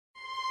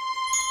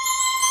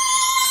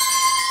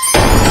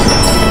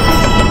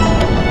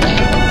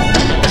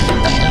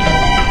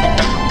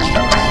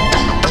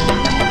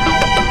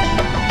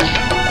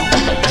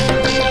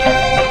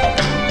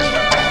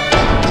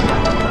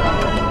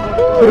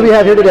do we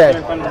have here today?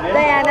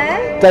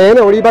 Diana.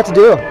 Diana, what are you about to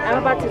do?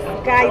 I'm about to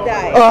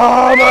skydive.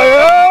 Oh my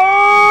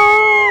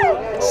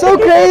God! So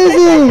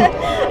crazy!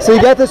 So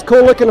you got this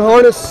cool looking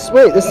harness.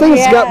 Wait, this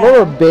thing's got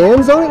rubber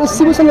bands on it? Let's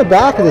see what's on the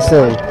back of this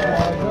thing.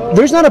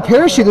 There's not a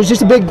parachute, there's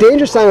just a big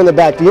danger sign on the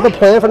back. Do you have a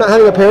plan for not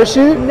having a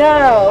parachute?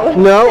 No.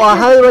 No? I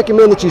highly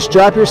recommend that you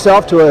strap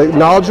yourself to a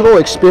knowledgeable,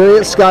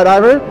 experienced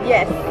skydiver.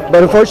 Yes.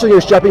 But unfortunately, you're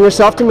strapping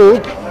yourself to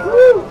me.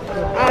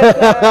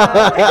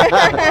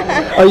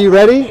 Are you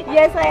ready?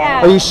 Yes, I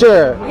am. Are you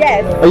sure?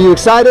 Yes. Are you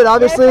excited,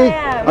 obviously?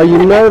 Yes, I am. Are you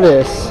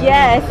nervous?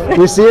 Yes. Let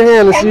me see your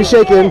hand. Let's see you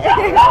shaking.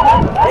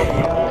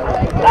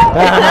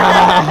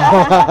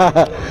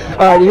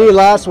 All right, you need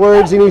last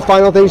words? Any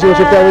final things you want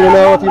your family to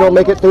know if you don't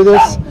make it through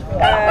this?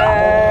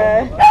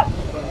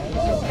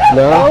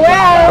 No? Oh,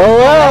 well. Oh,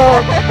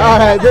 well. All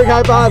right, big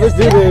high five. Let's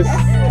do this.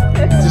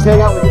 Just hang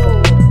out with you.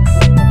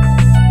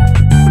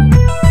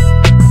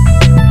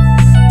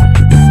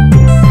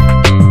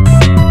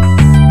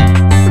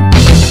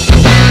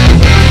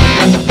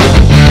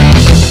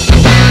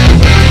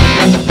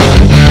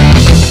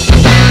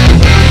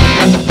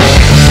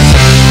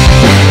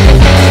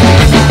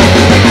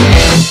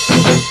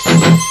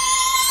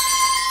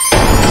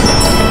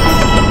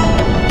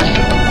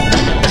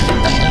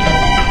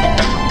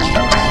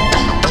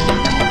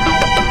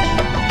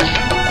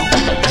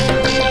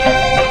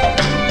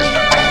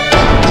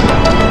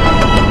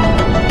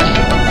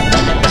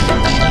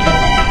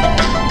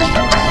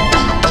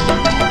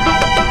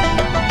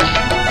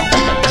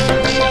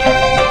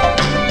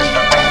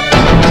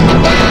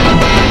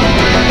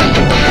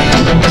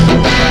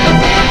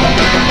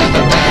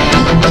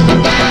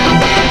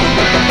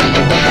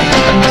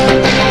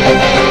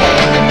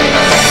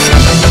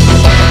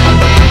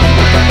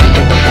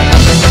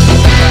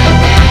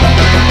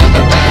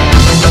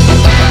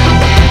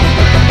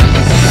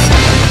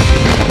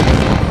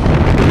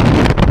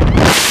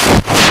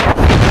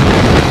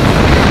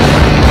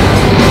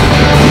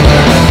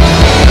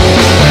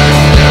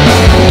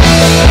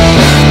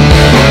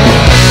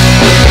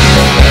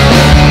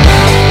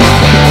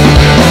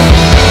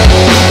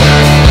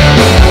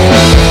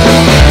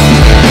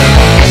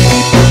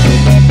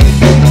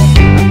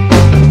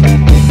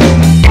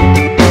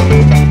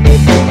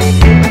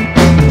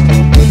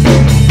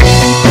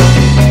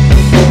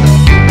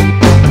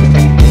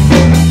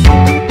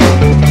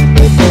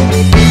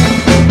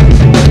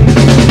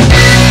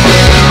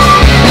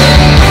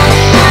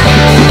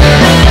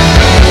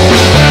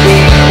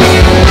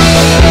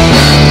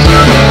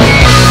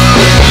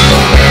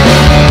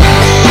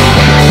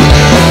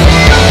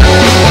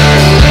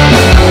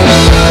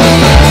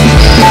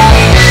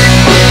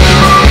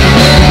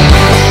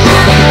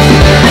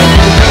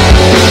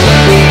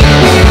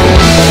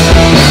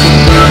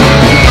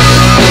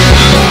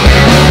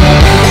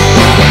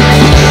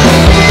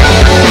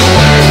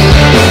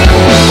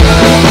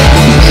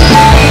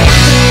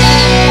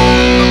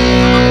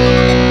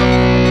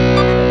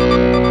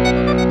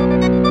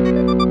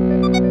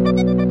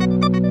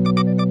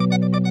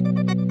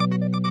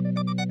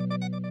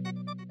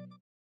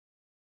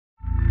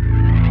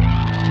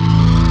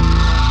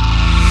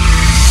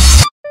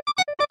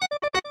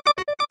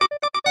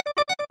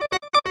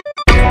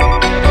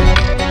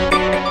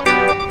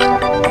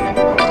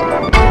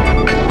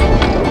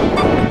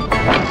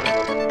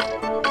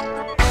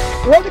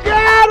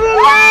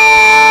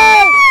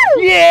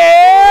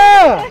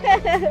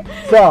 Yeah!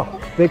 So,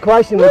 big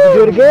question, would you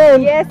do it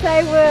again? Yes,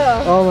 I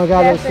will. Oh my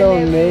God, that's so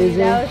amazing.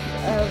 That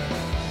was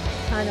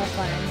a ton of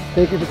fun.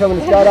 Thank you for coming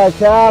to Skydive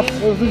Taft.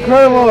 It was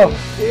incredible.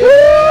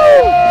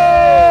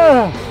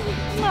 Yeah!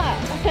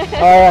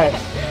 All right,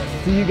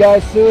 see you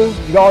guys soon.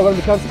 You all going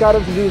to become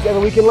skydivers and do this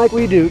every weekend like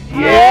we do.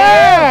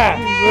 Yeah!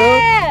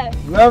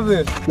 Love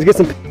this. Let's get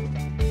some.